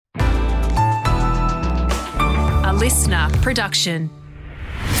listener production.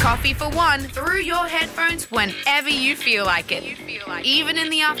 Coffee for one through your headphones whenever you feel like it. Even in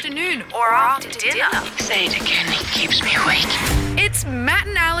the afternoon or after dinner. Say it again, it keeps me awake. It's Matt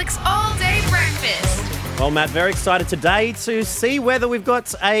and Alex all day breakfast. Well, Matt, very excited today to see whether we've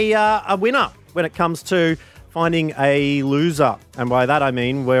got a winner when it comes to finding a loser. And by that I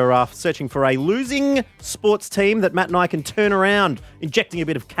mean we're searching for a losing sports team that Matt and I can turn around, injecting a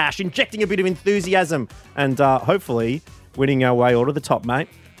bit of cash, injecting a bit of enthusiasm, and hopefully winning our way all to the top, mate.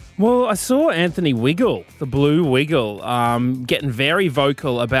 Well, I saw Anthony Wiggle, the Blue Wiggle, getting very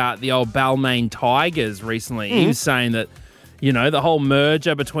vocal about the old Balmain Tigers recently. He was saying that, you know, the whole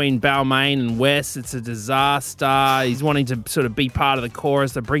merger between Balmain and West, it's a disaster. He's wanting to sort of be part of the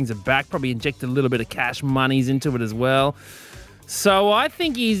chorus that brings it back, probably inject a little bit of cash monies into it as well. So I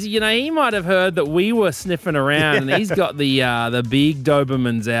think he might have heard that we were sniffing around and he's got the big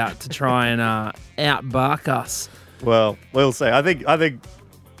Dobermans out to try and outbark us. Well, we'll see.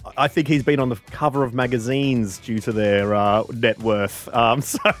 I think he's been on the cover of magazines due to their net worth. I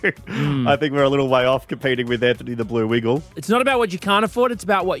think we're a little way off competing with Anthony the Blue Wiggle. It's not about what you can't afford, it's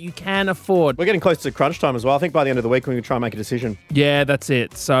about what you can afford. We're getting close to crunch time as well. I think by the end of the week we can try and make a decision. Yeah, that's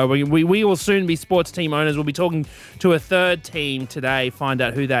it. So we will soon be sports team owners. We'll be talking to a third team today, find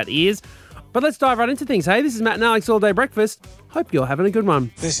out who that is. But let's dive right into things. Hey, this is Matt and Alex All Day Breakfast. Hope you're having a good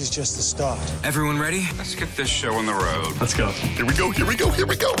one. This is just the start. Everyone ready? Let's get this show on the road. Let's go. Here we go.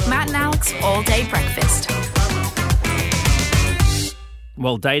 Matt and Alex all day breakfast.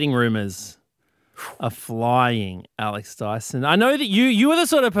 Well, dating rumours are flying, Alex Dyson. I know that you are the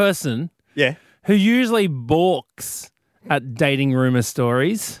sort of person who usually balks at dating rumour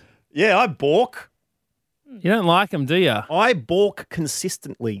stories. Yeah, I balk. You don't like them, do you? I balk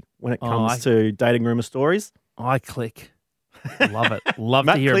consistently when it comes to dating rumour stories. I click. Love it. Love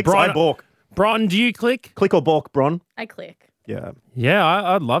Matt to hear clicks, it. I balk. Bron, do you click? Click or balk, Bron? I click. Yeah. Yeah,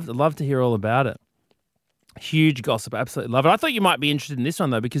 I'd love to hear all about it. Huge gossip. Absolutely love it. I thought you might be interested in this one,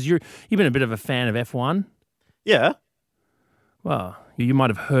 though, because you've been a bit of a fan of F1. Yeah. Well, you might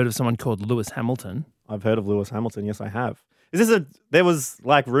have heard of someone called Lewis Hamilton. I've heard of Lewis Hamilton. Yes, I have. There was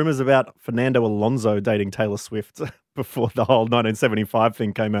like rumours about Fernando Alonso dating Taylor Swift before the whole 1975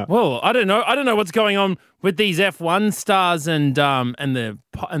 thing came out. Well, I don't know what's going on with these F1 stars and the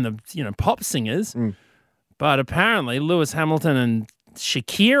pop singers, but apparently Lewis Hamilton and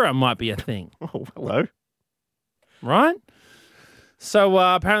Shakira might be a thing. Oh, hello. Right? So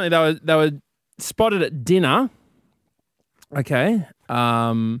apparently they were spotted at dinner. Okay.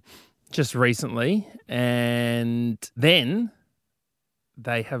 Just recently, and then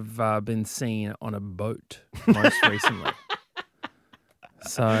they have been seen on a boat most recently.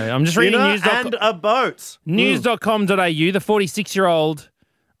 So I'm just reading news.com. And a boat. News.com.au, the 46-year-old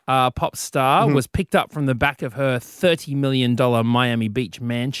pop star was picked up from the back of her $30 million Miami Beach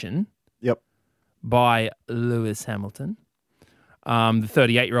mansion by Lewis Hamilton. The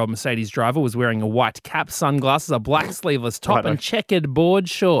 38-year-old Mercedes driver was wearing a white cap, sunglasses, a black sleeveless top, and checkered board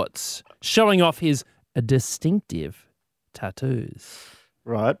shorts, showing off his distinctive tattoos.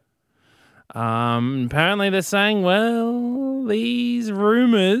 Right. Apparently, they're saying, well, these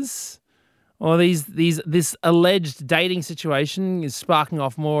rumors or this alleged dating situation is sparking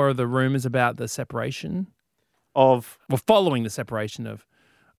off more of the rumors about the separation following the separation of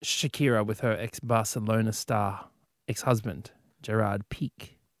Shakira with her ex-Barcelona star ex-husband. Gerard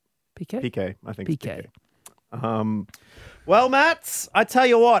Piqué. Piqué, I think. Piqué. Well, Matt, I tell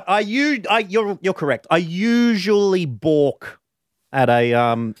you what, you're correct. I usually balk at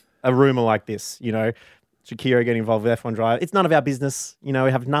a rumor like this. You know, Shakira getting involved with F1 driver. It's none of our business. You know,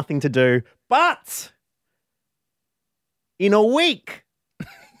 we have nothing to do. But in a week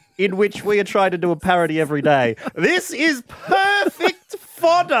in which we are trying to do a parody every day, this is perfect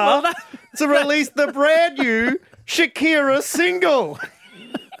fodder to release the brand new Shakira single.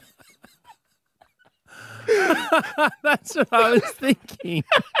 That's what I was thinking.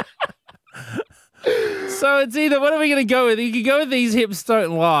 So it's either, what are we going to go with? You could go with These Hips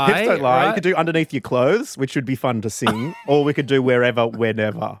Don't Lie. Hips Don't Lie. Right? You could do Underneath Your Clothes, which would be fun to sing, or we could do Wherever,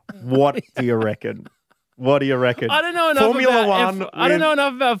 Whenever. What do you reckon? What do you reckon? I don't know enough Formula about One. I don't know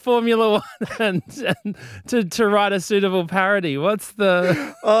enough about Formula One and to write a suitable parody. What's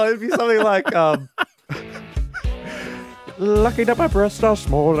the... Oh, it'd be something like... Lucky that my breasts are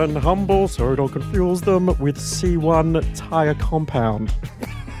small and humble, so don't confuse them with C1 tire compound.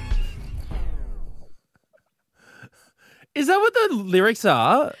 Is that what the lyrics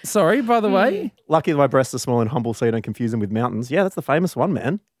are? Sorry, by the way. Lucky that my breasts are small and humble, so you don't confuse them with mountains. Yeah, that's the famous one,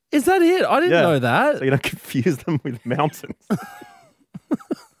 man. Is that it? I didn't know that. So you don't confuse them with mountains.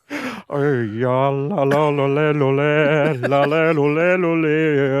 Oh, yeah, la la la la la la la la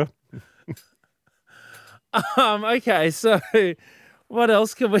la la. Okay, so what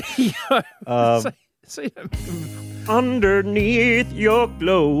else can we so Underneath your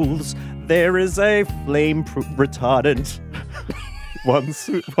clothes, there is a flame retardant.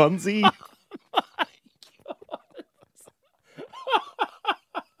 Onesie.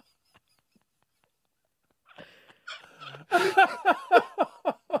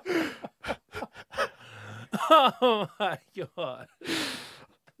 Oh my God.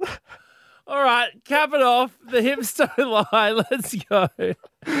 All right, cap it off. The hips don't lie. Let's go.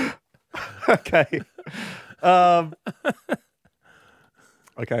 Okay.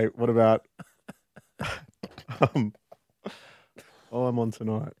 Okay, what about oh, I'm on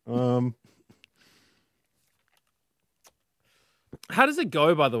tonight. How does it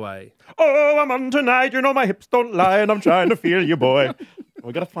go, by the way? Oh, I'm on tonight. You know my hips don't lie, and I'm trying to feel you, boy.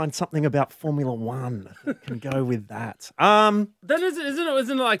 We've got to find something about Formula One that can go with that. Then isn't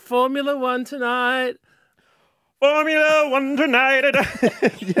it like Formula One tonight? Formula One tonight.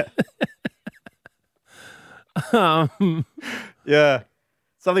 Yeah. Yeah.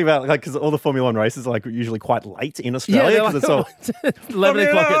 Something about because all the Formula One races are usually quite late in Australia because it's all 11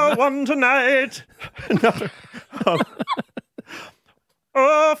 o'clock at Formula night. One tonight.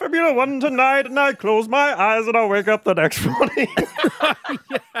 Oh, Formula One tonight, and I close my eyes and I wake up the next morning.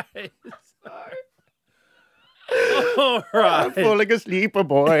 Yes. All right. I'm falling asleep,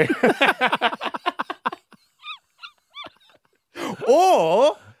 boy.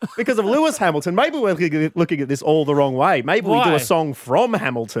 Or because of Lewis Hamilton, maybe we're looking at this all the wrong way. Maybe we do Why? a song from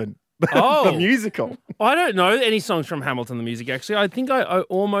Hamilton, the musical. I don't know any songs from Hamilton the music, actually. I think I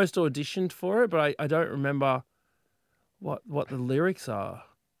almost auditioned for it, but I don't remember what the lyrics are.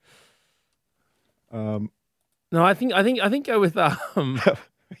 No, I think go with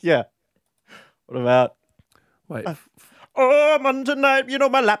Yeah. What about? wait. Oh, I'm on tonight. You know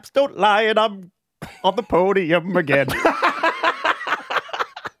my laps don't lie, and I'm on the podium again.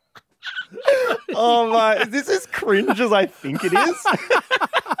 Oh my! Is this as cringe as I think it is?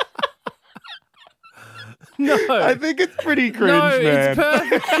 No. I think it's pretty cringe, No, man. it's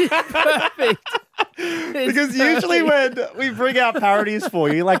perfect. It's perfect. Because usually when we bring out parodies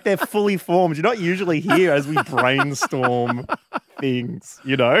for you, they're fully formed. You're not usually here as we brainstorm things,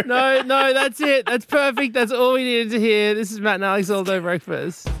 No, that's it. That's perfect. That's all we needed to hear. This is Matt and Alex All Day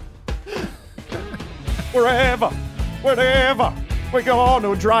Breakfast. Wherever we're going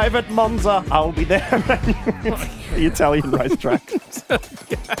to drive at Monza, I'll be there. The Italian racetrack.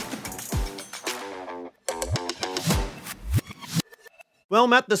 Well,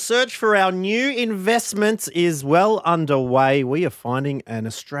 Matt, the search for our new investments is well underway. We are finding an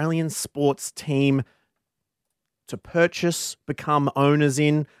Australian sports team to purchase, become owners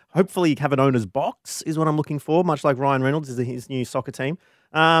in. Hopefully have an owner's box is what I'm looking for, much like Ryan Reynolds is his new soccer team.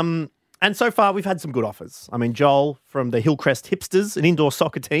 And so far, we've had some good offers. I mean, Joel from the Hillcrest Hipsters, an indoor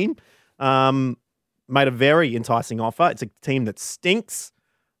soccer team, made a very enticing offer. It's a team that stinks.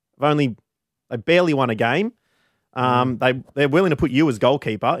 They barely won a game. They're willing to put you as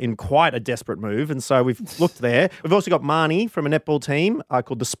goalkeeper in quite a desperate move. And so we've looked there. We've also got Marnie from a netball team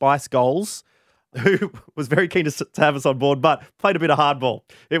called the Spice Goals, who was very keen to have us on board, but played a bit of hardball.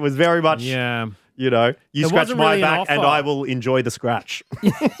 It was very much, you scratch wasn't my really an back and offer. I will enjoy the scratch.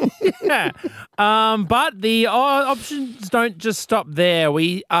 Yeah. But the options don't just stop there.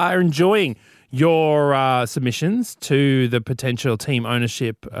 We are enjoying your submissions to the potential team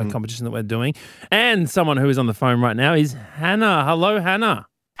ownership competition that we're doing. And someone who is on the phone right now is Hannah. Hello, Hannah.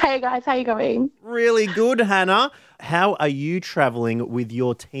 Hey guys, how you going? Really good, Hannah. How are you travelling with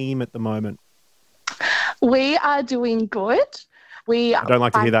your team at the moment? We are doing good. I don't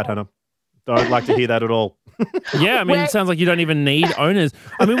like to hear that, Hannah. Don't like to hear that at all. Yeah, I mean, We're- it sounds like you don't even need owners.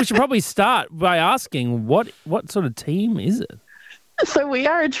 I mean, we should probably start by asking what sort of team is it? So we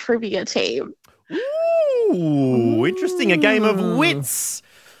are a trivia team. Ooh, interesting. A game of wits.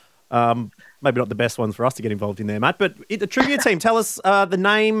 Maybe not the best ones for us to get involved in there, Matt, but the trivia team, tell us the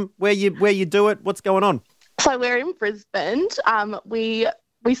name, where you do it, what's going on. So we're in Brisbane.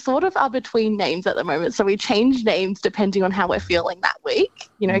 We sort of are between names at the moment, so we change names depending on how we're feeling that week.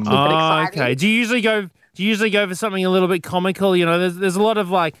 Keep it exciting. Okay. Do you usually go for something a little bit comical? There's a lot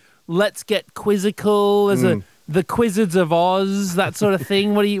of let's get quizzical. There's the Quizzards of Oz, that sort of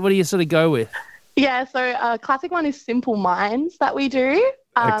thing. What do you sort of go with? Yeah, so a classic one is Simple Minds that we do.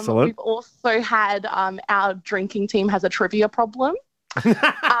 Excellent. We've also had our drinking team has a trivia problem.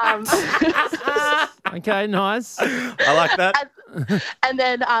 Okay, nice. I like that. And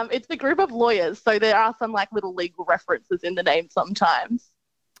then it's a group of lawyers, so there are some little legal references in the name sometimes.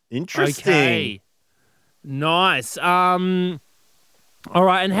 Interesting. Okay. Nice. All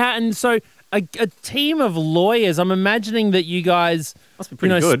right, and so a team of lawyers. I'm imagining that you guys, Must be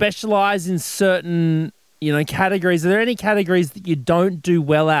pretty good. specialize in certain, categories. Are there any categories that you don't do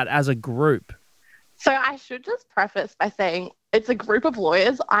well at as a group? So I should just preface by saying it's a group of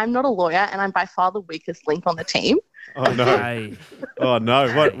lawyers. I'm not a lawyer, and I'm by far the weakest link on the team. Oh, no. Okay. Oh,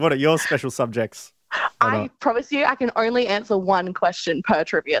 no. What are your special subjects? I promise you, I can only answer one question per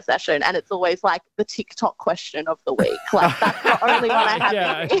trivia session, and it's always like the TikTok question of the week. Like that's the only one I have.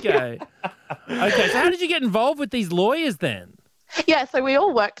 Yeah. Okay. Okay. So how did you get involved with these lawyers then? Yeah, so we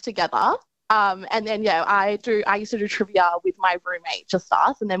all work together. And then, I used to do trivia with my roommate, just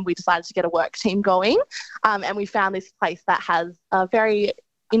us, and then we decided to get a work team going. And we found this place that has a very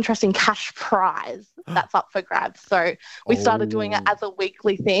interesting cash prize that's up for grabs. So we started doing it as a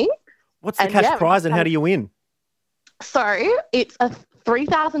weekly thing. What's the cash prize and how do you win? So it's a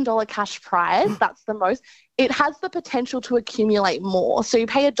 $3,000 cash prize. That's the most. It has the potential to accumulate more. So you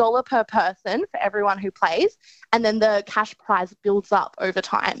pay $1 per person for everyone who plays, and then the cash prize builds up over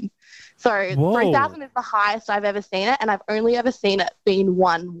time. So 3,000 is the highest I've ever seen it, and I've only ever seen it being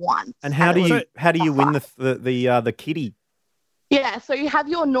won once. And how do you win the kitty? Yeah, so you have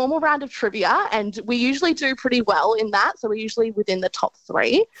your normal round of trivia, and we usually do pretty well in that. So we're usually within the top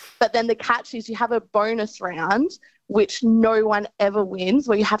 3. But then the catch is you have a bonus round, which no one ever wins,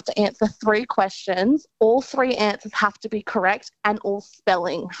 where you have to answer 3 questions. All 3 answers have to be correct, and all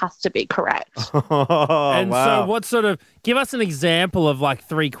spelling has to be correct. Wow. So what give us an example of like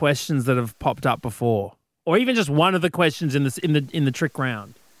 3 questions that have popped up before, or even just one of the questions in the trick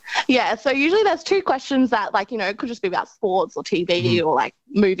round. Yeah, so usually there's 2 questions that, it could just be about sports or TV or like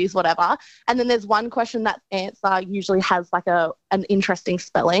movies, whatever. And then there's one question that answer usually has like an interesting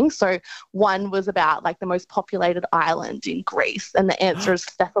spelling. So one was about like the most populated island in Greece, and the answer is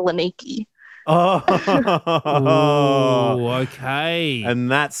Thessaloniki. Oh, okay.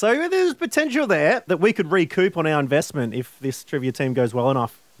 And so there's potential there that we could recoup on our investment if this trivia team goes well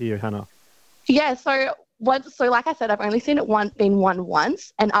enough here, Hannah. Yeah, so like I said, I've only seen it been won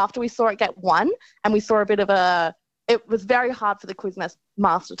once, and after we saw it get won, and we saw a bit of it was very hard for the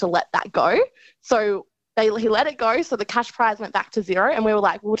Quizmaster to let that go. So he let it go, so the cash prize went back to 0, and we were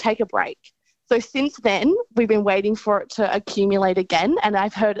like, we'll take a break. So since then, we've been waiting for it to accumulate again, and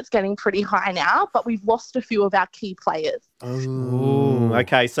I've heard it's getting pretty high now, but we've lost a few of our key players. Ooh.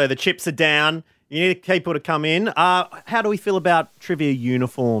 Okay, so the chips are down. You need people to come in. How do we feel about trivia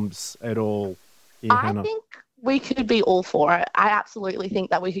uniforms at all? I think we could be all for it. I absolutely think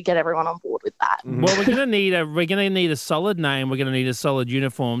that we could get everyone on board with that. Well, we're gonna need a solid name. We're gonna need a solid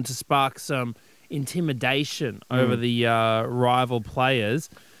uniform to spark some intimidation over the rival players.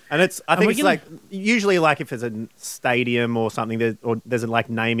 And I think it's like usually like if there's a stadium or something or there's like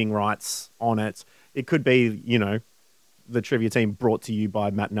naming rights on it, it could be the trivia team brought to you by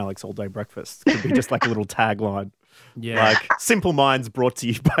Matt and Alex All Day Breakfast. It could be just like a little tagline. Yeah. Like Simple Minds brought to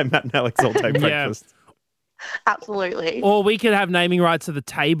you by Matt and Alex All Day Breakfast. Absolutely. Or we could have naming rights to the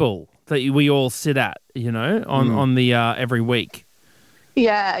table that we all sit at, on the every week.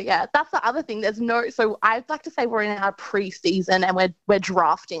 Yeah. That's the other thing. So I'd like to say we're in our pre-season and we're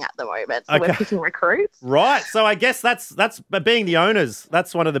drafting at the moment. So we're picking recruits. Right. So I guess that's being the owners.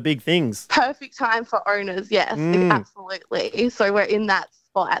 That's one of the big things. Perfect time for owners. Yes, absolutely. So we're in that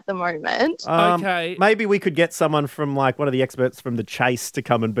spot at the moment. Okay. Maybe we could get someone from like one of the experts from The Chase to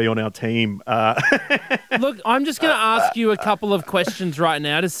come and be on our team. Look, I'm just going to ask you a couple of questions right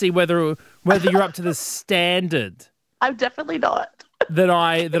now to see whether you're up to the standard. I'm definitely not. That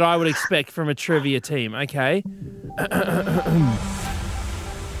I would expect from a trivia team, okay?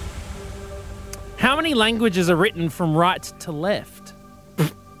 How many languages are written from right to left?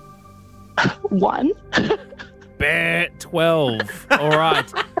 1. 12. All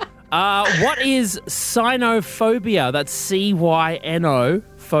right. What is cynophobia? That's C-Y-N-O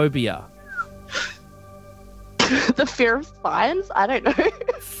phobia. The fear of signs? I don't know.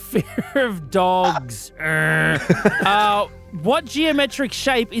 Fear of dogs. What geometric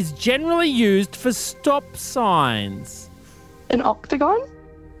shape is generally used for stop signs? An octagon?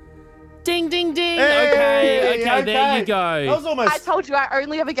 Ding, ding, ding. Hey, okay, there you go. That was almost... I told you I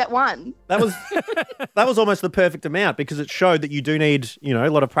only ever get 1. That was almost the perfect amount because it showed that you do need, a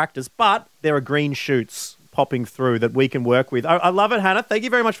lot of practice, but there are green shoots popping through that we can work with. I love it, Hannah. Thank you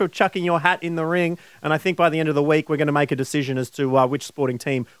very much for chucking your hat in the ring. And I think by the end of the week, we're going to make a decision as to which sporting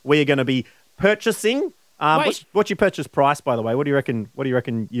team we are going to be purchasing Wait. What's your purchase price, by the way? What do you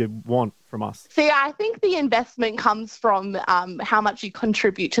reckon you want from us? See, I think the investment comes from how much you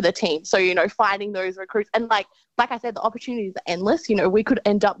contribute to the team. So, finding those recruits. And like I said, the opportunities are endless. We could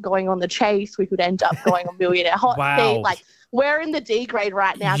end up going on The Chase. We could end up going on Millionaire Hot Wow. Seat. Like, we're in the D grade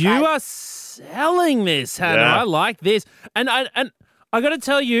right now, You guys. are selling this, Hannah. Yeah. I like this. And I got to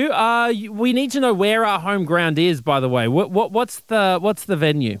tell you, we need to know where our home ground is, by the way. What's the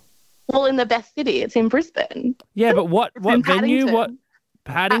venue? Well, in the best city. It's in Brisbane. Yeah, but what in venue? Paddington. What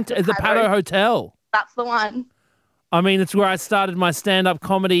Paddington? At the The Paddo Paddo. Hotel. That's the one. I mean, it's where I started my stand-up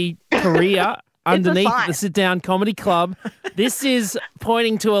comedy career underneath sign. the Sit Down Comedy Club. This is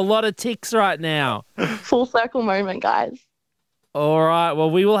pointing to a lot of ticks right now. Full circle moment, guys. All right.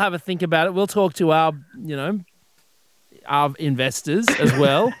 Well, we will have a think about it. We'll talk to our investors as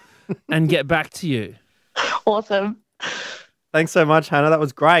well and get back to you. Awesome. Thanks so much, Hannah. That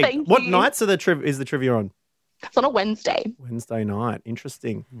was great. Thank What you. nights is the trivia on? It's on a Wednesday. Wednesday night.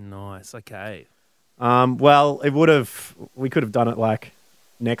 Interesting. Nice. Okay. Well, we could have done it like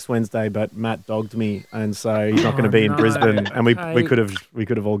next Wednesday, but Matt dogged me, and so he's not going to be in no. Brisbane. And we Okay.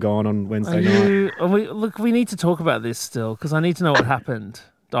 could have all gone on Wednesday night. We need to talk about this still because I need to know what happened.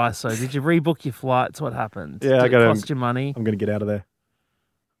 Daiso, did you rebook your flights? What happened? Yeah, I Did gotta- it cost you money? I'm going to get out of there.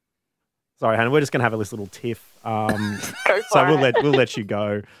 Sorry, Hannah. We're just going to have this little tiff. Go for So it. we'll let you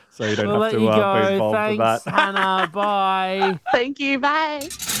go, so you don't We'll have let to you be go. involved Thanks, with that. Hannah. Bye. Thank you. Bye.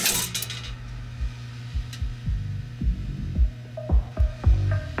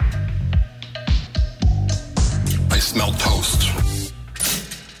 I smell toast.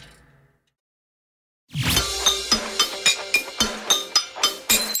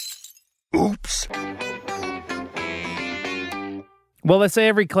 Oops. Well, they say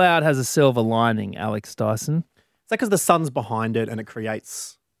every cloud has a silver lining, Alex Dyson. Is that because the sun's behind it and it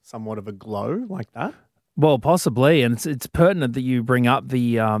creates somewhat of a glow like that? Well, possibly, and it's pertinent that you bring up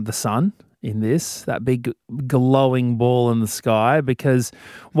the sun in this, that big glowing ball in the sky, because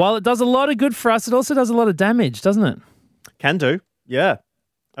while it does a lot of good for us, it also does a lot of damage, doesn't it? Can do. Yeah,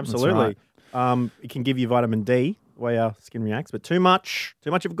 absolutely. right. It can give you vitamin D, the way our skin reacts, but too much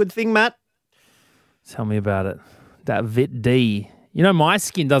of a good thing, Matt. Tell me about it. That Vit D. My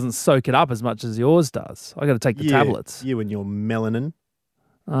skin doesn't soak it up as much as yours does. I got to take the tablets. You and your melanin.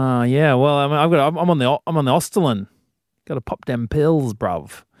 Yeah. Well, I'm on the Ostelin. Got to pop them pills,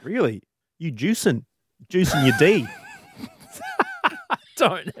 bruv. Really? You juicing your D.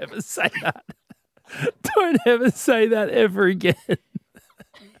 Don't ever say that. Don't ever say that ever again.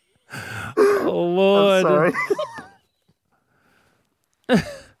 Oh Lord.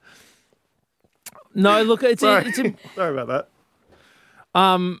 No, look, it's Sorry. a Sorry about that.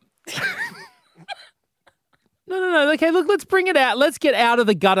 No. Okay, look, let's bring it out. Let's get out of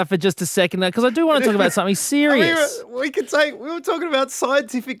the gutter for just a second because I do want to talk about something serious. We were talking about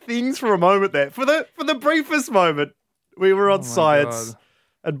scientific things for a moment there. For the briefest moment, we were on science God.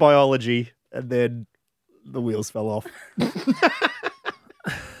 and biology, and then the wheels fell off.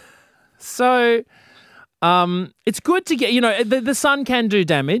 So, it's good to get, the sun can do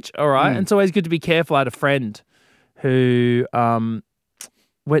damage, all right? And it's always good to be careful. I had a friend who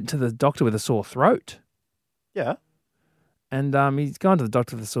went to the doctor with a sore throat. Yeah. And he's gone to the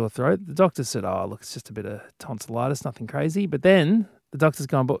doctor with a sore throat. The doctor said, oh, look, it's just a bit of tonsillitis, nothing crazy. But then the doctor's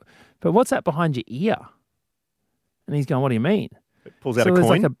gone, but what's that behind your ear? And he's going, what do you mean? It pulls out a there's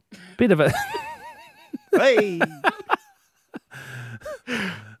coin. like a bit of a... Hey.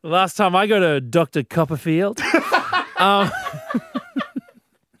 Last time I go to Dr. Copperfield.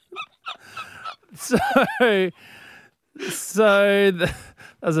 That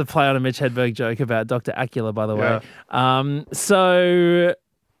was a play on a Mitch Hedberg joke about Dr. Acula, by the way.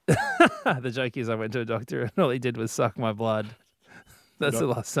 The joke is I went to a doctor and all he did was suck my blood. That's the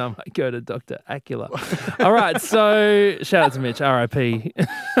last time I go to Dr. Acula. All right, so shout out to Mitch, R.I.P.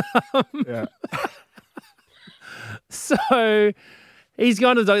 Yeah. So he's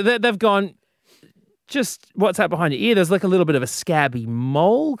gone to the doctor. They've gone, just what's that behind your ear? There's like a little bit of a scabby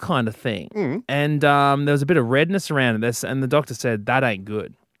mole kind of thing. And there was a bit of redness around this, and the doctor said, that ain't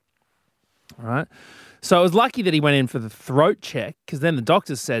good. All right. So it was lucky that he went in for the throat check, because then the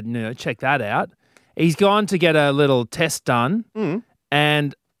doctor said, check that out. He's gone to get a little test done,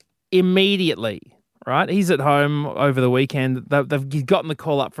 and immediately, right, he's at home over the weekend. They've gotten the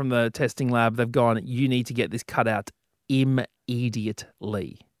call up from the testing lab. They've gone, you need to get this cut out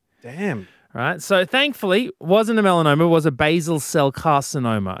immediately. Damn. Right, so thankfully, wasn't a melanoma, was a basal cell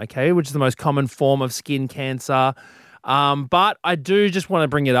carcinoma, okay, which is the most common form of skin cancer. But I do just want to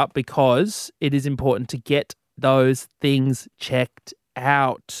bring it up because it is important to get those things checked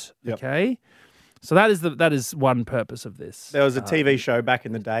out, Yep. okay? So that is one purpose of this. There was a TV show back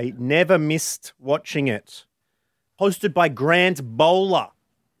in the day. Never missed watching it. Hosted by Grant Bowler.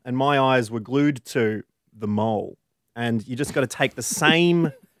 And my eyes were glued to the mole. And you just got to take the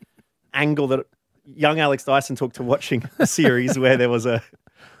same angle that young Alex Dyson took to watching a series where there was an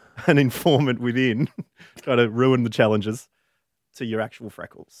informant within. Try to ruin the challenges to your actual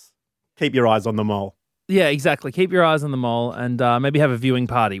freckles. Keep your eyes on the mole. Yeah, exactly. Keep your eyes on the mole and maybe have a viewing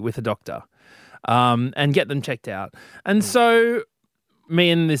party with a doctor and get them checked out. And so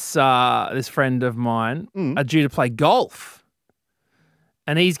me and this friend of mine are due to play golf.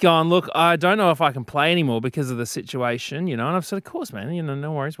 And he's gone, look, I don't know if I can play anymore because of the situation, And I've said, of course, man,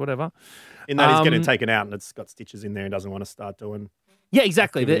 no worries, whatever. In that he's getting taken out and it's got stitches in there and doesn't want to start doing. Yeah,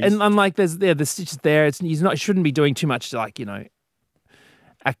 exactly. Activities. And unlike the stitches there, shouldn't be doing too much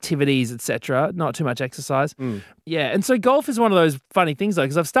activities, etc. Not too much exercise. Yeah, and so golf is one of those funny things though,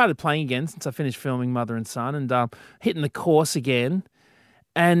 because I've started playing again since I finished filming Mother and Son, and hitting the course again.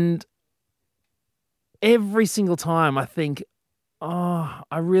 And every single time I think, oh,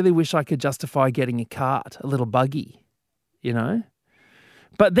 I really wish I could justify getting a cart, a little buggy,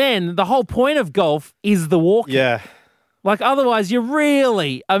 But then the whole point of golf is the walking. Yeah. Like otherwise you're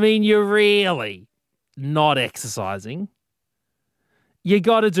really not exercising. You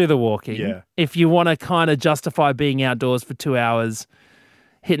got to do the walking if you want to kind of justify being outdoors for 2 hours,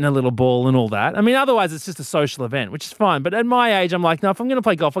 hitting a little ball and all that. I mean, otherwise it's just a social event, which is fine. But at my age, I'm like, no, if I'm going to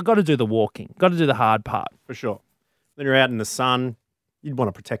play golf, I've got to do the walking. Got to do the hard part. For sure. When you're out in the sun, you'd want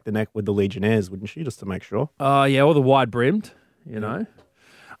to protect the neck with the Legionnaires, wouldn't you, just to make sure? Oh, yeah, or the wide-brimmed,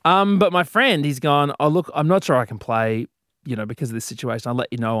 But my friend, he's gone, oh, look, I'm not sure I can play, because of this situation. I'll let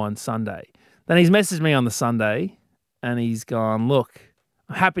you know on Sunday. Then he's messaged me on the Sunday and he's gone, look,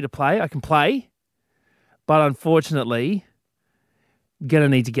 I'm happy to play. I can play. But unfortunately, going to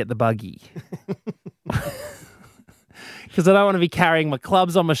need to get the buggy. Because I don't want to be carrying my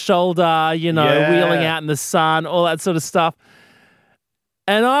clubs on my shoulder, wheeling out in the sun, all that sort of stuff.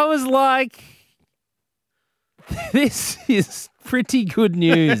 And I was like, this is pretty good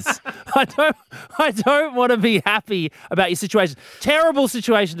news. I don't want to be happy about your situation. Terrible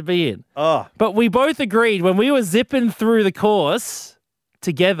situation to be in. Oh. But we both agreed when we were zipping through the course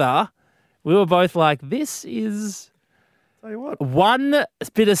together, we were both like, this is Tell you what. one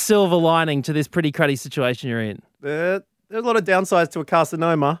bit of silver lining to this pretty cruddy situation you're in. There's a lot of downsides to a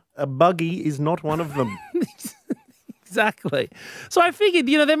carcinoma. A buggy is not one of them. Exactly. So I figured,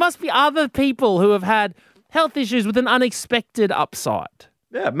 there must be other people who have had health issues with an unexpected upside.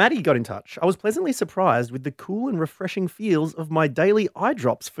 Yeah, Maddie got in touch. I was pleasantly surprised with the cool and refreshing feels of my daily eye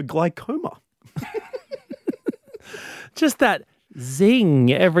drops for glaucoma. Just that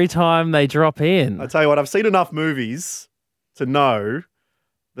zing every time they drop in. I tell you what, I've seen enough movies to know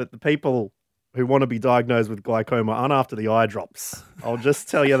that the people who want to be diagnosed with glaucoma aren't after the eye drops. I'll just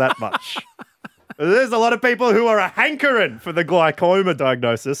tell you that much. There's a lot of people who are a hankering for the glaucoma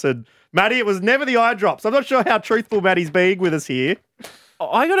diagnosis. And Maddie, it was never the eye drops. I'm not sure how truthful Maddie's being with us here.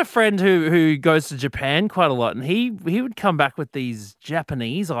 I got a friend who goes to Japan quite a lot, and he would come back with these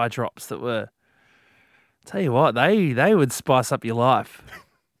Japanese eye drops that were, tell you what, they would spice up your life.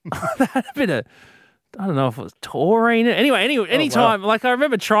 They had a bit of, I don't know if it was taurine. Anyway, anytime, like I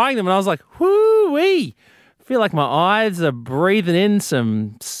remember trying them and I was like, whoo-wee. I feel like my eyes are breathing in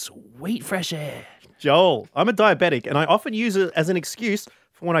some sweet fresh air. Joel, I'm a diabetic and I often use it as an excuse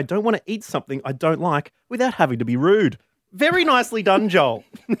for when I don't want to eat something I don't like without having to be rude. Very nicely done, Joel.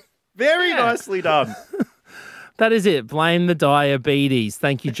 Very nicely done. That is it. Blame the diabetes.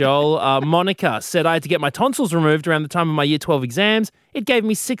 Thank you, Joel. Monica said I had to get my tonsils removed around the time of my Year 12 exams. It gave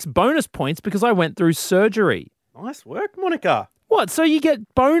me 6 bonus points because I went through surgery. Nice work, Monica. What? So you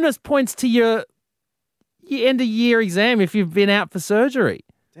get bonus points to your end of year exam if you've been out for surgery?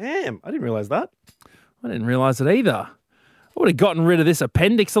 Damn, I didn't realise that. I didn't realise it either. I would have gotten rid of this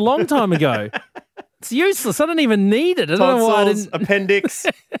appendix a long time ago. It's useless. I don't even need it. I don't know why I didn't. Appendix,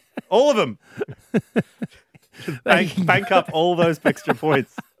 all of them. Bank up all those extra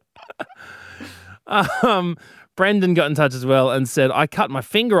points. Brendan got in touch as well and said, I cut my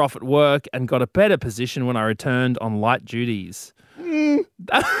finger off at work and got a better position when I returned on light duties.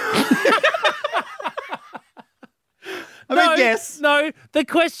 Yes. No, the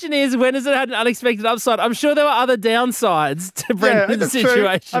question is, when has it had an unexpected upside? I'm sure there were other downsides to Brendan's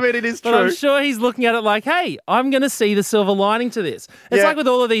situation. True. I mean, it is true. But I'm sure he's looking at it like, hey, I'm going to see the silver lining to this. It's like with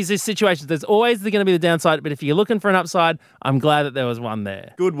all of these situations, there's always going to be the downside, but if you're looking for an upside, I'm glad that there was one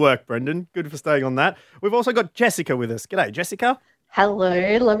there. Good work, Brendan. Good for staying on that. We've also got Jessica with us. G'day, Jessica.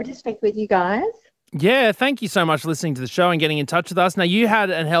 Hello, lovely to speak with you guys. Yeah, thank you so much for listening to the show and getting in touch with us. Now, you had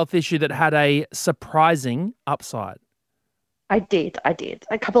a health issue that had a surprising upside. I did.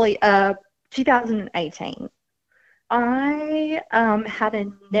 A couple of 2018. I had a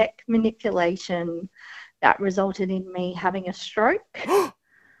neck manipulation that resulted in me having a stroke.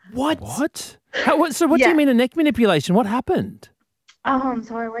 What? So what do you mean a neck manipulation? What happened?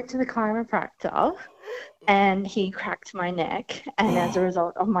 So I went to the chiropractor and he cracked my neck. And as a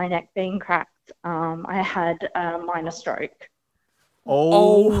result of my neck being cracked, I had a minor stroke.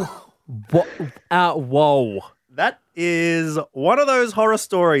 Whoa. That is one of those horror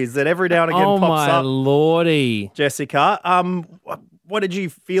stories that every now and again pops up. Oh, my lordy. Jessica, what did you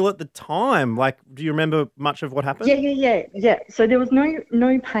feel at the time? Like, do you remember much of what happened? Yeah. So there was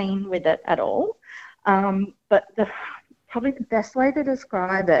no pain with it at all. But probably the best way to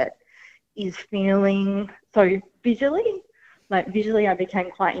describe it is feeling, so visually I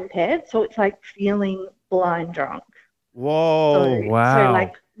became quite impaired. So it's like feeling blind drunk. Whoa. Wow. So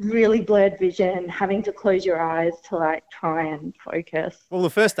like really blurred vision, having to close your eyes to like try and focus. Well, the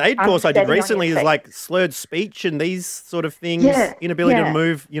first aid course I did Standing on recently your is feet. like slurred speech and these sort of things. Yeah, Inability to yeah.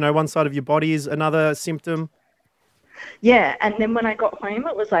 move, one side of your body is another symptom. Yeah, and then when I got home,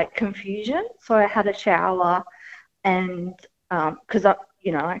 it was like confusion. So I had a shower, and because I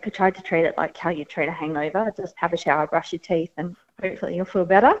could try to treat it like how you treat a hangover, just have a shower, brush your teeth, and hopefully you'll feel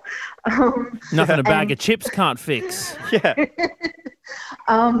better. Nothing a bag of chips can't fix. Yeah.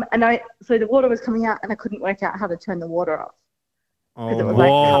 So the water was coming out, and I couldn't work out how to turn the water off because it was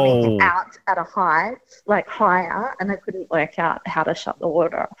Whoa. like coming out at a height, like higher, and I couldn't work out how to shut the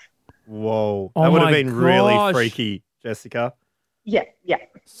water off. Whoa. Oh That would have my been really gosh. freaky, Jessica. Yeah.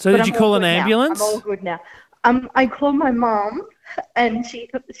 So But did you I'm call all an good now. ambulance? I'm all good now. I called my mom, and she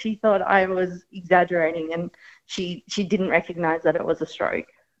thought I was exaggerating, and she didn't recognise that it was a stroke.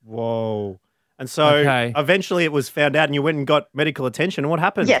 Whoa. And so Okay. eventually it was found out and you went and got medical attention. What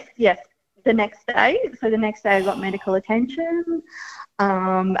happened? Yes. The next day I got medical attention,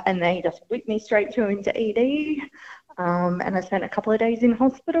 and they just whipped me straight through into ED, and I spent a couple of days in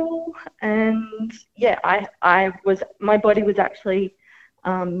hospital, and yeah, my body was actually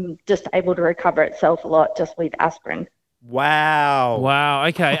just able to recover itself a lot just with aspirin. Wow. Wow.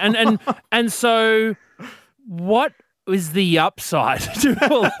 Okay. And so what is the upside to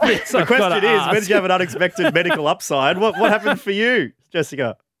all of this? The question is, when did you have an unexpected medical upside? What happened for you,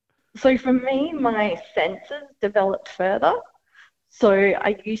 Jessica? So for me, my senses developed further. So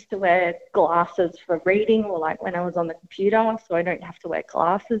I used to wear glasses for reading, or like when I was on the computer, so I don't have to wear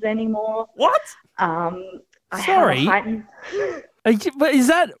glasses anymore. What? I Sorry? have a heightened... But is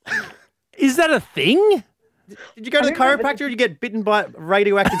that a thing? Did you go to the chiropractor or did you get bitten by a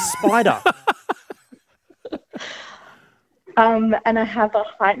radioactive spider? And I have a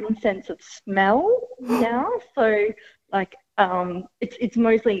heightened sense of smell now. So like it's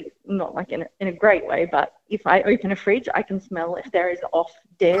mostly not like in a great way, but if I open a fridge, I can smell if there is off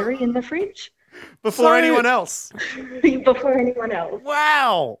dairy in the fridge Before anyone else. before anyone else.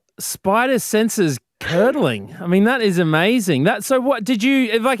 Wow. Spider senses curdling. I mean, that is amazing. So what did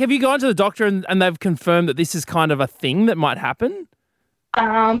you, like, have you gone to the doctor and they've confirmed that this is kind of a thing that might happen?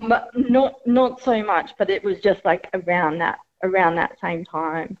 Not so much, but it was just like around that same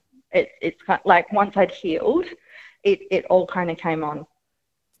time. It's kind of like once I'd healed, it all kind of came on.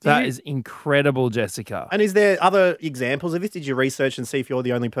 That is incredible, Jessica. And is there other examples of this? Did you research and see if you're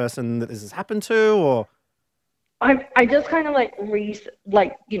the only person that this has happened to, or? I just kind of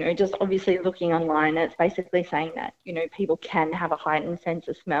just obviously looking online, it's basically saying that, people can have a heightened sense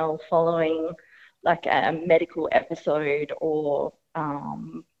of smell following like a medical episode or,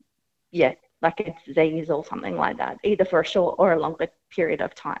 like a disease or something like that, either for a short or a longer period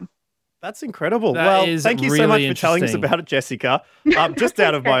of time. That's incredible. That is thank you so really much for telling us interesting. about it, Jessica. Just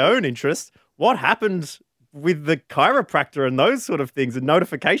out of my own interest, what happened with the chiropractor and those sort of things and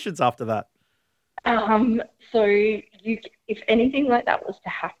notifications after that? So if anything like that was to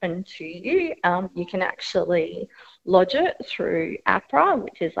happen to you, you can actually lodge it through APRA,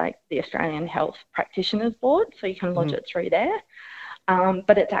 which is like the Australian Health Practitioners Board. So you can lodge it through there.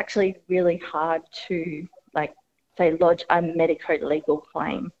 But it's actually really hard to lodge a medico-legal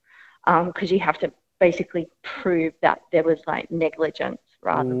claim because you have to basically prove that there was negligence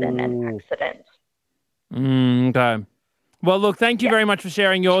rather than an accident. Okay. Well, look, thank you very much for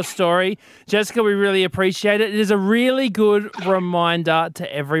sharing your story. Jessica, we really appreciate it. It is a really good reminder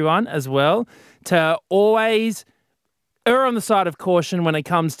to everyone as well to always err on the side of caution when it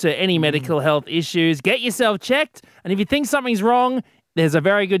comes to any medical health issues. Get yourself checked. And if you think something's wrong, there's a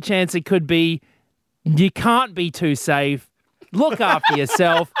very good chance it could be you can't be too safe. Look after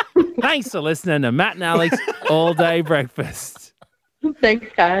yourself. Thanks for listening to Matt and Alex All Day Breakfast. Thanks,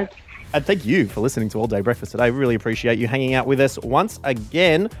 guys. And thank you for listening to All Day Breakfast today. Really appreciate you hanging out with us once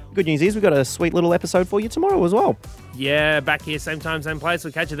again. Good news is we've got a sweet little episode for you tomorrow as well. Yeah, back here, same time, same place.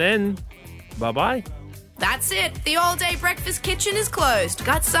 We'll catch you then. Bye-bye. That's it. The All Day Breakfast kitchen is closed.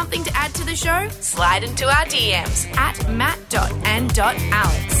 Got something to add to the show? Slide into our DMs at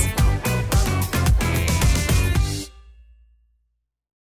matt.and.alex.